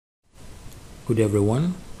Good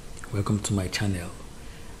everyone, welcome to my channel.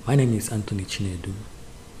 My name is Anthony Chinedu.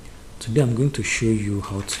 Today I'm going to show you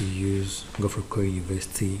how to use Gofrekoye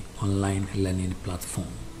University online learning platform.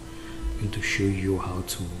 I'm going to show you how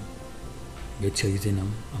to get your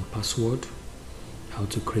username and password, how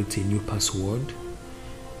to create a new password,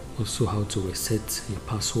 also how to reset your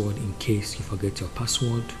password in case you forget your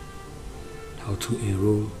password, how to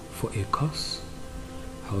enroll for a course,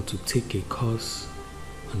 how to take a course,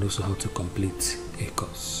 and also how to complete a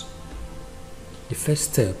course. The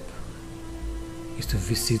first step is to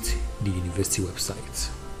visit the university website.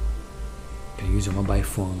 You can use your mobile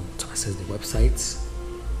phone to access the website,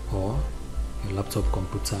 or your laptop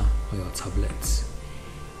computer or your tablet.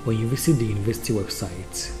 When you visit the university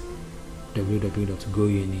website,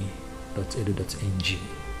 www.gouni.edu.ng,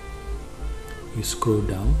 you scroll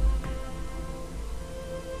down.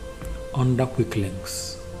 Under quick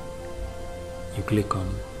links, you click on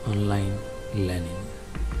online learning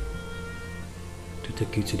to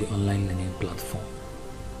take you to the online learning platform.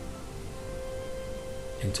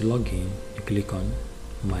 And to log in, you click on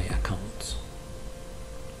my account.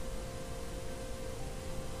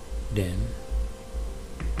 Then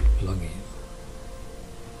log in.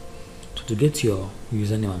 So to get your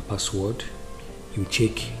username and password, you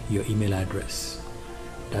check your email address.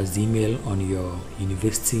 That's the email on your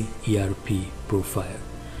university ERP profile.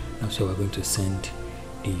 That's where we're going to send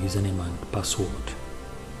the username and password.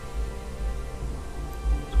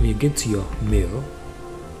 So when you get to your mail,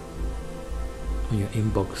 on your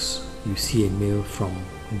inbox, you see a mail from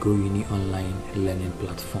Gouni online learning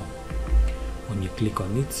platform. When you click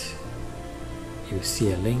on it, you will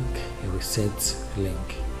see a link, a reset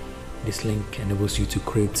link. This link enables you to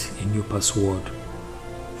create a new password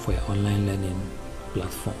for your online learning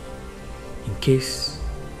platform. In case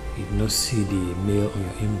you do not see the mail on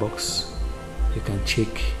your inbox, you can check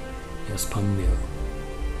your spam mail.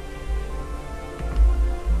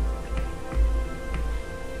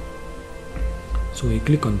 So when you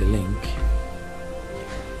click on the link,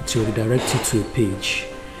 it will redirect you to a page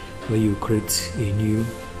where you create a new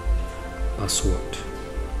password.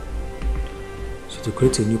 So to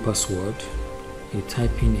create a new password, you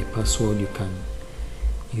type in a password you can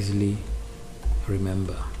easily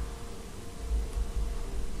remember.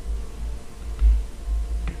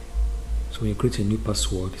 So when you create a new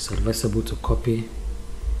password, it's advisable to copy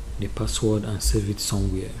the password and save it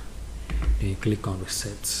somewhere. Then you click on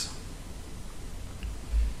reset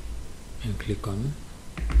and click on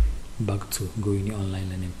back to Gouni online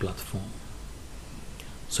learning platform.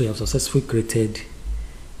 So you have successfully created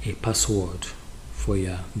a password for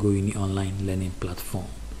your Gouni online learning platform.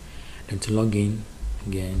 Then to log in,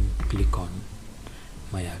 again click on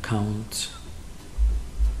my account,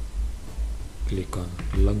 click on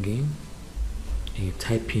login, and you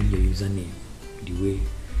type in your username the way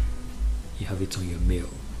you have it on your mail.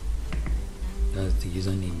 That's the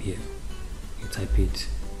username here. You type it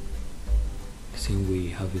the same way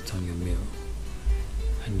you have it on your mail,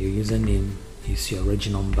 and your username is your reg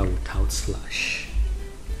number without slash.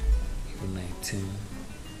 19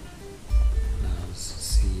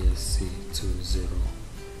 CSC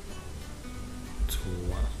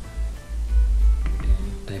 2021.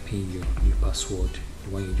 Then type in your new password, the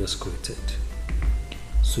one you just created.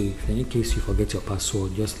 So if in any case you forget your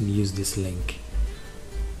password, just use this link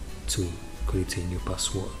to create a new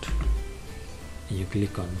password. And you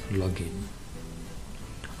click on login.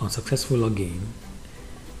 On successful login,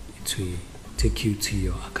 it will take you to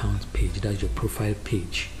your account page. That's your profile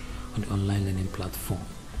page on the online learning platform.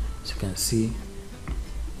 So you can see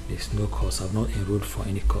there's no course. I've not enrolled for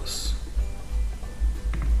any course.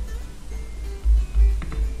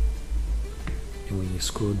 And when you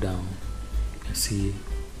scroll down, you can see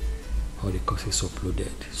all the courses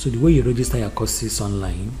uploaded. So the way you register your courses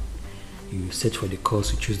online, you search for the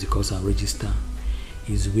course, you choose the course and register,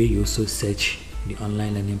 is where you also search the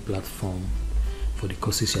online learning platform for the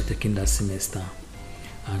courses you are taking that semester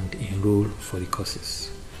and enroll for the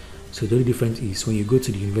courses. So the only difference is when you go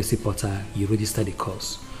to the university portal, you register the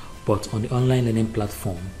course, but on the online learning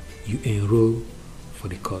platform, you enroll for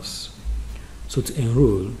the course. So to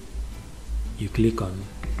enroll, you click on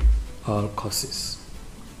all courses.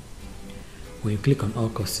 When you click on all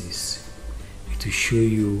courses, it will show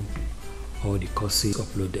you all the courses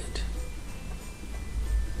uploaded.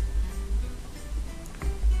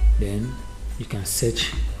 Then you can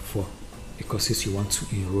search for the courses you want to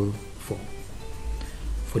enroll for.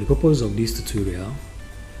 For the purpose of this tutorial,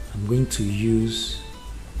 I'm going to use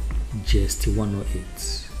GST 108,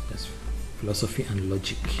 that's Philosophy and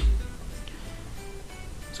Logic.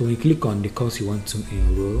 So when you click on the course you want to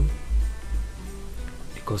enroll,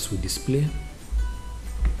 the course will display.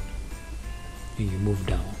 and you move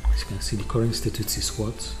down, as you can see, the current status is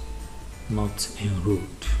what? Not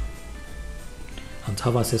enrolled. And to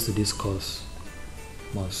have access to this course,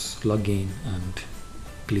 must log in and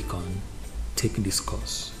click on take this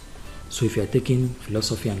course. So if you are taking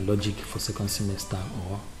philosophy and logic for second semester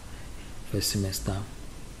or first semester,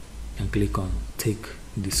 you can click on take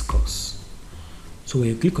this course. So when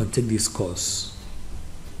you click on take this course,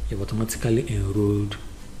 you're automatically enrolled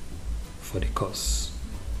for the course.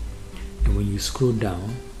 And when you scroll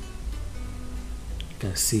down, you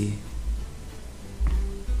can see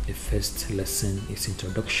the first lesson is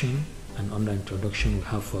introduction, and under introduction we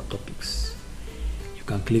have 4 topics. You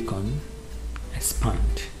can click on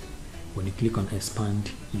expand. When you click on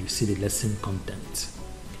expand, you see the lesson content.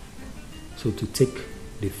 So to take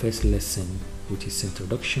the first lesson, which is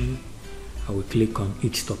introduction, I will click on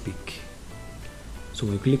each topic. So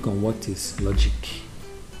when you click on what is logic,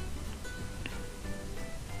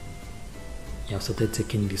 you have started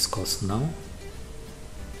taking this course now.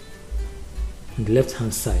 On the left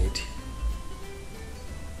hand side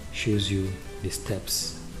shows you the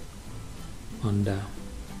steps under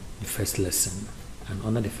the first lesson, and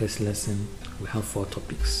under the first lesson we have 4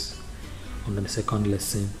 topics. Under the second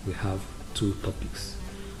lesson we have 2 topics.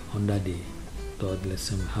 Under the third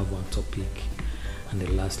lesson we have 1 topic, and the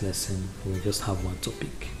last lesson we just have 1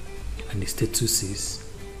 topic, and the status is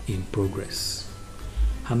in progress.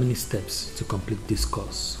 How many steps to complete this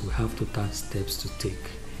course? We have total steps to take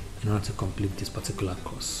in order to complete this particular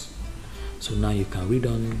course. So now you can read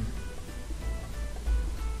on,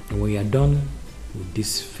 and when you are done with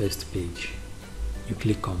this first page, you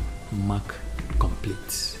click on mark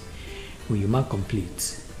complete. When you mark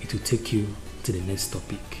complete, it will take you to the next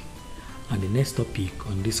topic, and the next topic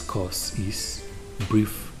on this course is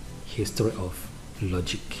brief history of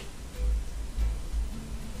logic.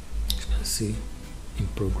 As you can see, in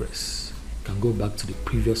progress. You can go back to the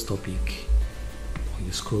previous topic. When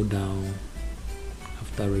you scroll down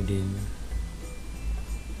after reading,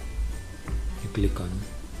 you click on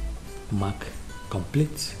mark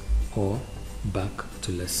complete or back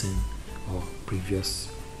to lesson or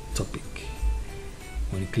previous topic.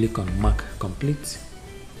 When you click on mark complete,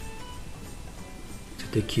 to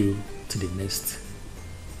take you to the next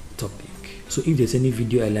topic. So if there's any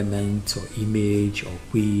video element or image or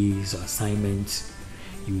quiz or assignment,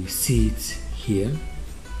 you will see it here.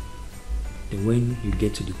 Then when you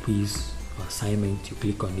get to the quiz or assignment, you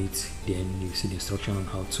click on it, then you see the instruction on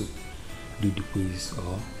how to do the quiz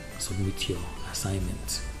or submit your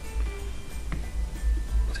assignment.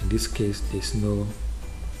 So in this case, there's no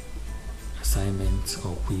assignment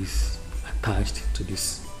or quiz attached to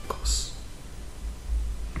this course.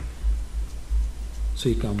 So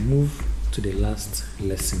you can move to the last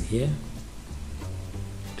lesson here.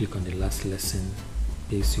 Click on the last lesson.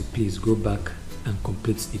 Please go back and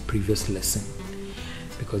complete the previous lesson,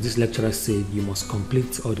 because this lecturer said you must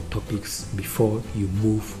complete all the topics before you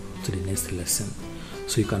move to the next lesson.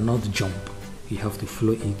 So you cannot jump, you have to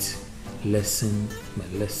follow it lesson by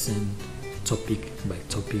lesson, topic by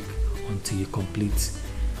topic, until you complete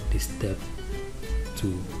the step to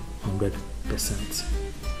 100%.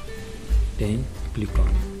 Then click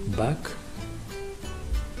on back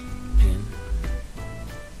and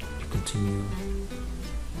you continue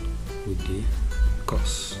with the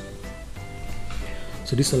course.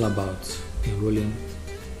 So this is all about enrolling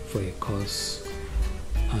for a course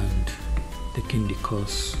and taking the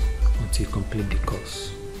course until you complete the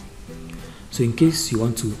course. So in case you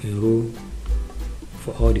want to enroll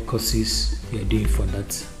for all the courses you are doing for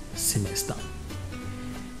that semester,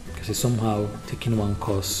 because you're somehow taking one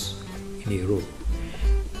course in a row,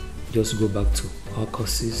 just go back to all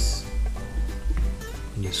courses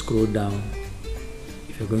and you scroll down.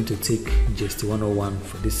 If you're going to take just 101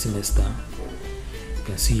 for this semester, you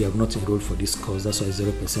can see you have not enrolled for this course, that's why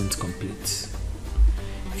 0% complete.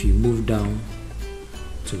 If you move down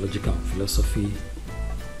to logic and philosophy,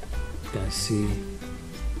 you can see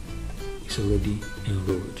it's already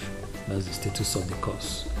enrolled. That's the status of the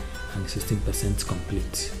course, and 16%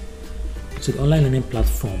 complete. So the online learning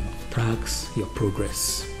platform tracks your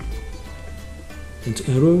progress. And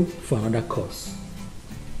to enroll for another course,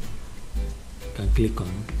 you can click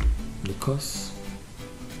on the course.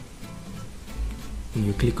 When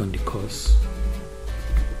you click on the course,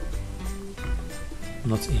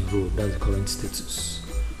 not enrolled, that's the current status.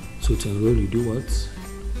 So to enroll, you do what?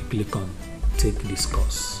 You click on take this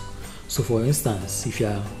course. So for instance, if you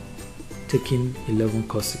are taking 11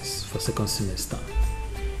 courses for second semester,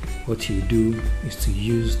 what you do is to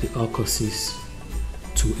use the all courses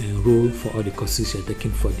to enroll for all the courses you're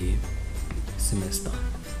taking for the semester.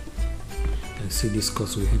 You can see this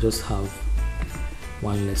course, we just have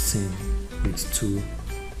one lesson with 2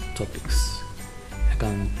 topics. I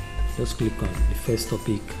can just click on the first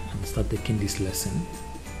topic and start taking this lesson.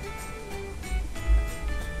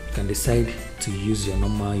 You can decide to use your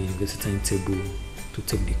normal university timetable to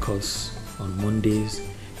take the course. On Mondays,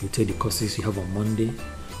 you take the courses you have on Monday.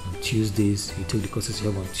 On Tuesdays, you take the courses you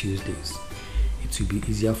have on Tuesdays. It will be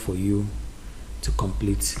easier for you to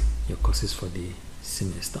complete your courses for the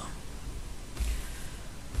semester.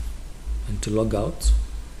 And to log out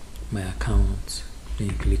my account, then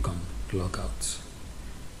you click on log out.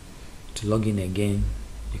 To log in again,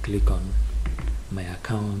 you click on my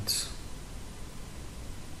account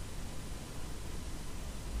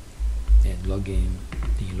and log in.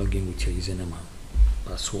 Then you log in with your username and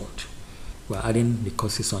password. We're adding the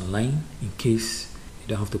courses online. In case you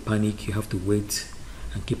don't have to panic, you have to wait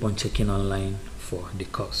and keep on checking online for the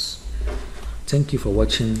course. Thank you for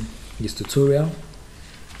watching this tutorial.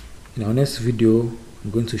 In our next video,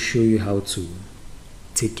 I'm going to show you how to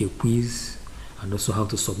take a quiz and also how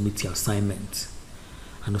to submit your assignment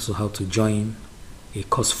and also how to join a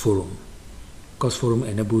course forum. Course forum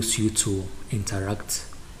enables you to interact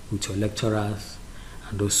with your lecturers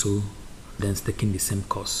and also then taking the same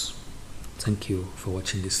course. Thank you for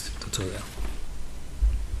watching this tutorial.